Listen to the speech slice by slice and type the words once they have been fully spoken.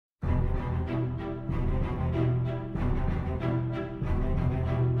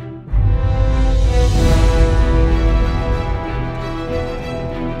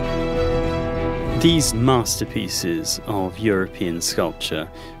These masterpieces of European sculpture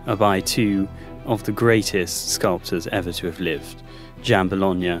are by two of the greatest sculptors ever to have lived,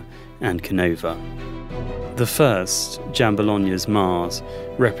 Giambologna and Canova. The first, Giambologna's Mars,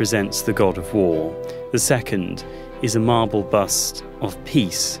 represents the god of war. The second is a marble bust of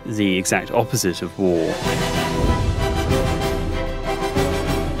peace, the exact opposite of war.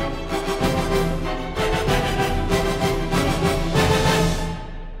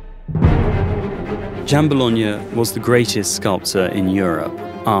 Giambologna was the greatest sculptor in Europe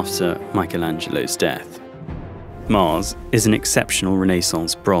after Michelangelo's death. Mars is an exceptional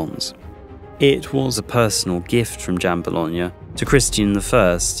Renaissance bronze. It was a personal gift from Giambologna to Christian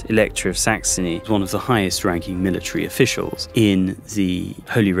I, Elector of Saxony, one of the highest-ranking military officials in the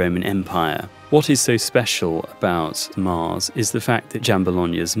Holy Roman Empire. What is so special about Mars is the fact that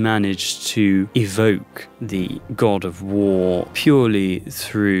Giambologna's managed to evoke the god of war purely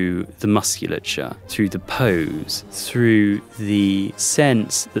through the musculature, through the pose, through the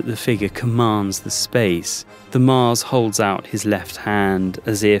sense that the figure commands the space. The Mars holds out his left hand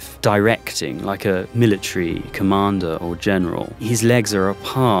as if directing, like a military commander or general. His legs are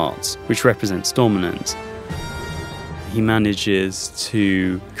apart, which represents dominance. He manages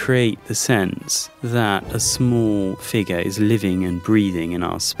to create the sense that a small figure is living and breathing in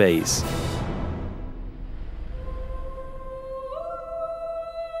our space.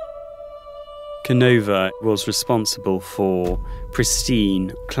 Canova was responsible for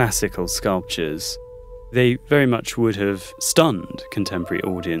pristine classical sculptures. They very much would have stunned contemporary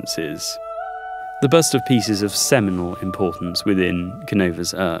audiences. The bust of peace is of seminal importance within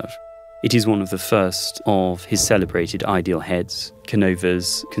Canova's oeuvre. It is one of the first of his celebrated ideal heads,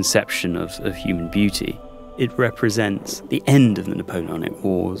 Canova's conception of human beauty. It represents the end of the Napoleonic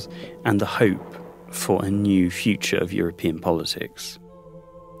Wars and the hope for a new future of European politics.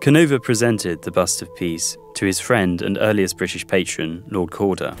 Canova presented the bust of peace to his friend and earliest British patron, Lord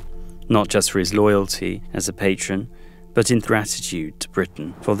Calder, not just for his loyalty as a patron, but in gratitude to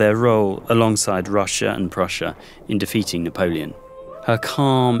Britain for their role alongside Russia and Prussia in defeating Napoleon. Her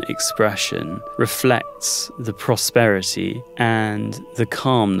calm expression reflects the prosperity and the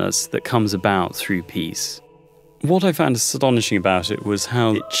calmness that comes about through peace. What I found astonishing about it was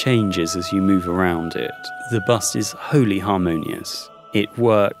how it changes as you move around it. The bust is wholly harmonious. It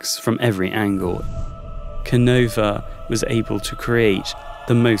works from every angle. Canova was able to create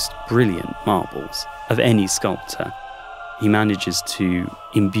the most brilliant marbles of any sculptor. He manages to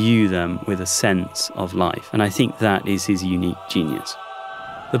imbue them with a sense of life, and I think that is his unique genius.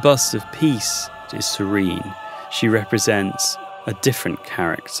 The bust of peace is serene. She represents a different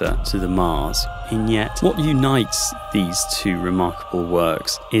character to the Mars, and yet what unites these two remarkable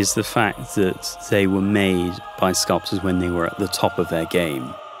works is the fact that they were made by sculptors when they were at the top of their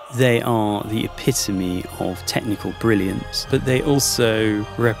game. They are the epitome of technical brilliance, but they also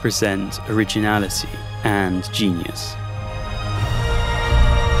represent originality and genius.